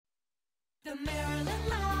The Maryland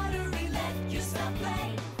Lottery, let yourself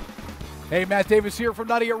play. Hey, Matt Davis here from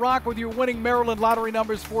Nutty at Rock with your winning Maryland lottery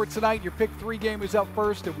numbers for tonight. Your pick 3 game is up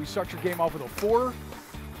first, and we start your game off with a 4,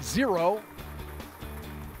 0,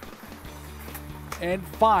 and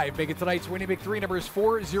 5. Making tonight's winning pick 3 numbers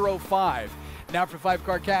 4, 0, 5. Now for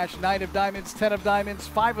 5-card cash, 9 of diamonds, 10 of diamonds,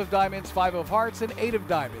 5 of diamonds, 5 of hearts, and 8 of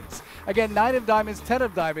diamonds. Again, 9 of diamonds, 10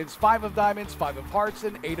 of diamonds, 5 of diamonds, 5 of hearts,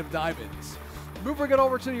 and 8 of diamonds. Moving it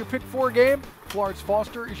over to your pick 4 game, Florence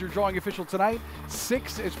Foster is your drawing official tonight.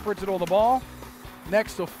 6 is printed on the ball.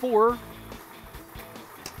 Next to 4.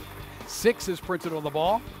 6 is printed on the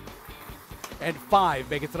ball. And 5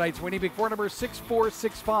 make it tonight's winning pick 4 number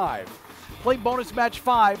 6465. Play bonus match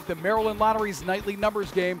 5, the Maryland Lottery's nightly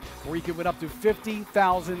numbers game, where you can win up to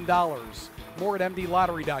 $50,000. More at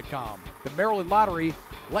mdlottery.com. The Maryland Lottery,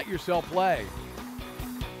 let yourself play.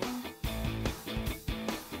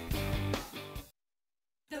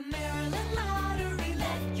 The Maryland Lottery,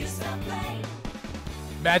 let yourself play.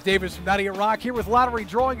 Matt Davis from Nutty at Rock here with lottery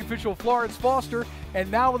drawing official Florence Foster. And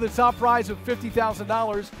now with the top prize of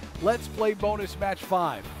 $50,000, let's play bonus match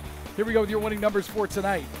 5. Here we go with your winning numbers for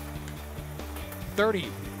tonight. 30,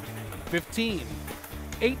 15,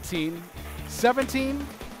 18, 17,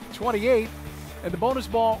 28, and the bonus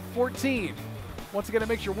ball 14. Once again, it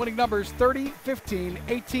makes your winning numbers 30, 15,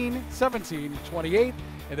 18, 17, 28,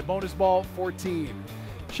 and the bonus ball 14.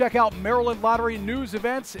 Check out Maryland Lottery news,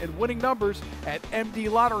 events, and winning numbers at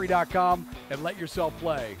mdlottery.com and let yourself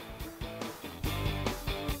play.